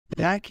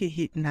Niykee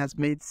Heaton has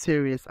made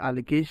serious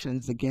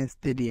allegations against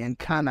Diddy and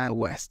Kanye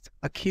West,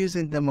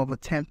 accusing them of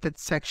attempted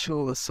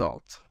sexual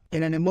assault.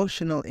 In an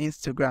emotional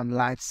Instagram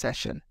live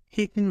session,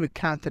 Heaton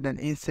recounted an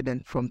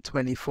incident from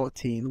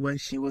 2014 when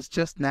she was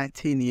just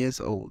 19 years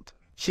old.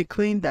 She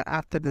claimed that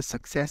after the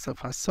success of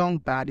her song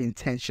Bad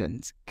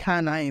Intentions,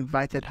 Kanye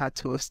invited her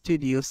to a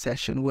studio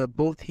session where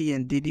both he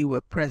and Diddy were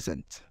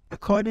present.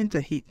 According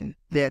to Heaton,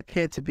 they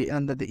appeared to be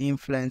under the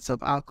influence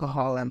of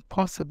alcohol and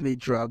possibly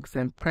drugs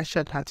and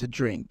pressured her to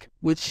drink,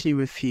 which she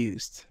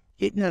refused.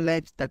 Heaton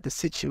alleged that the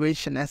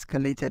situation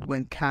escalated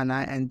when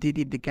Kanye and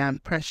Diddy began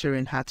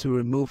pressuring her to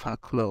remove her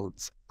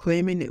clothes,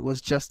 claiming it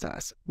was just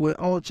us, we're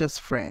all just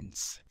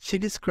friends. She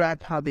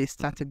described how they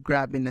started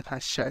grabbing at her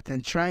shirt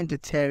and trying to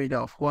tear it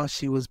off while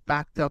she was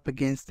backed up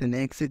against an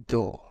exit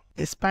door.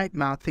 Despite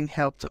mouthing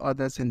help to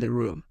others in the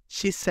room,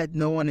 she said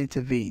no one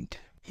intervened.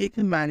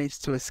 Heaton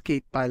managed to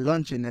escape by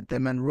lunging at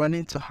them and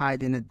running to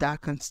hide in a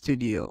darkened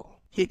studio.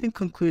 Heaton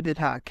concluded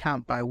her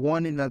account by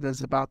warning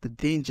others about the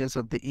dangers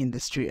of the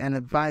industry and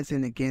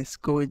advising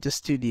against going to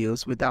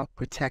studios without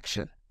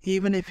protection,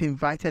 even if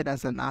invited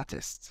as an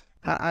artist.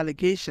 Her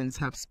allegations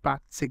have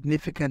sparked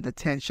significant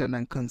attention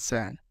and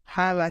concern,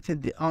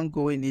 highlighting the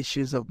ongoing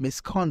issues of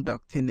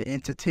misconduct in the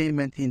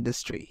entertainment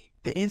industry.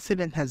 The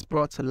incident has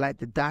brought to light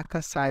the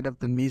darker side of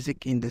the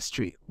music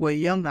industry, where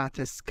young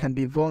artists can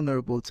be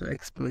vulnerable to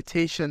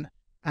exploitation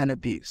and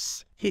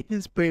abuse.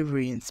 Heaton's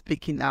bravery in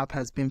speaking out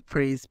has been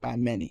praised by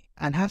many,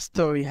 and her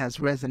story has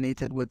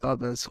resonated with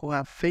others who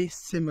have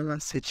faced similar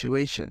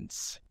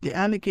situations. The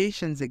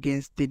allegations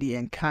against Diddy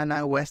and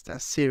Kanye West are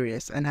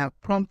serious and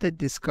have prompted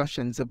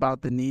discussions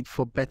about the need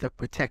for better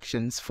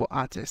protections for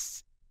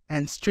artists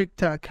and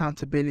stricter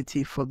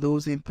accountability for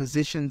those in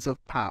positions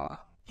of power.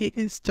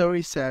 Heaton's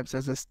story serves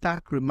as a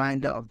stark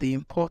reminder of the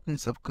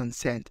importance of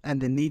consent and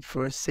the need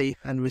for a safe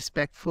and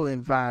respectful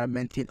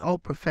environment in all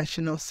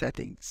professional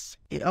settings.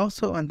 It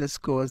also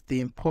underscores the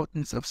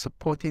importance of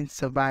supporting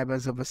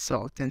survivors of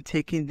assault and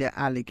taking their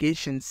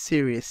allegations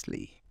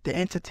seriously. The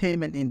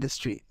entertainment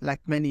industry,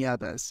 like many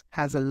others,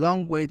 has a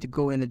long way to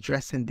go in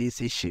addressing these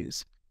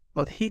issues,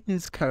 but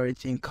Heaton's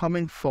courage in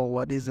coming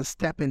forward is a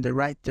step in the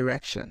right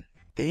direction.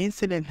 The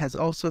incident has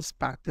also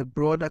sparked a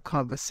broader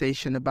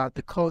conversation about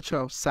the culture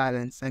of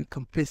silence and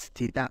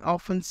complicity that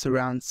often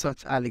surrounds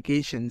such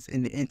allegations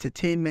in the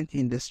entertainment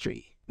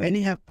industry.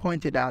 Many have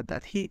pointed out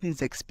that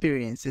Heaton's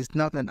experience is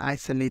not an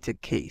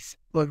isolated case,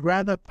 but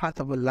rather part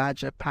of a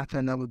larger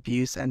pattern of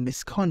abuse and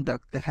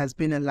misconduct that has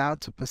been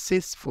allowed to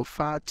persist for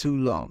far too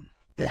long.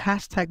 The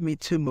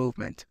 #MeToo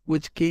movement,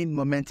 which gained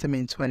momentum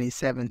in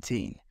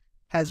 2017,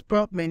 has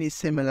brought many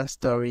similar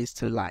stories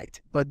to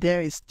light, but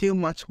there is still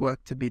much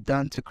work to be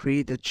done to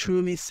create a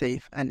truly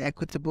safe and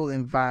equitable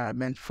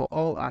environment for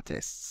all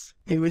artists.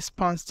 In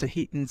response to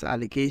Heaton's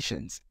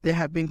allegations, there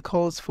have been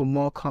calls for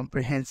more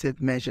comprehensive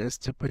measures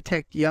to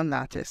protect young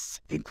artists,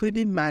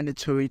 including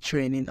mandatory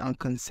training on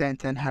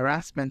consent and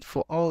harassment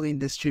for all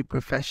industry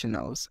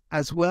professionals,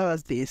 as well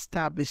as the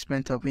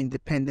establishment of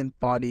independent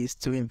bodies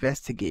to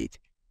investigate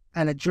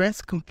and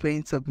address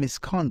complaints of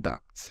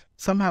misconduct.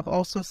 Some have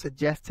also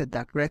suggested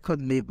that record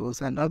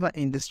labels and other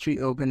industry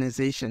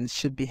organizations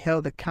should be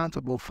held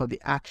accountable for the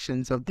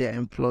actions of their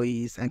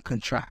employees and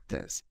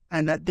contractors,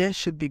 and that there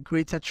should be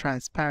greater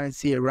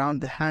transparency around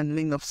the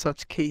handling of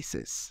such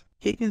cases.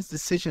 Heaton's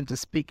decision to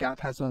speak out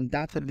has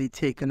undoubtedly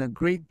taken a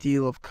great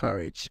deal of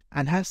courage,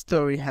 and her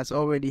story has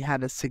already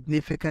had a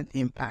significant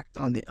impact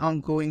on the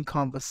ongoing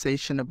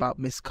conversation about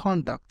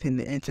misconduct in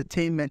the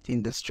entertainment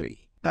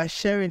industry. By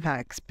sharing her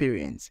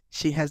experience,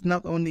 she has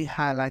not only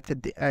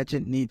highlighted the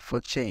urgent need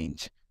for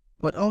change,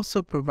 but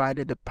also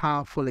provided a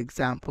powerful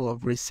example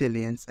of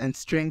resilience and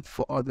strength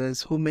for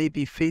others who may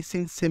be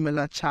facing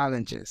similar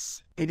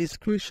challenges. It is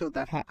crucial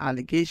that her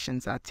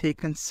allegations are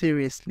taken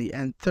seriously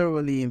and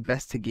thoroughly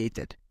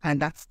investigated, and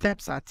that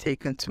steps are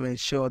taken to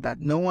ensure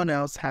that no one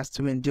else has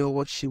to endure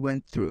what she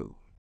went through.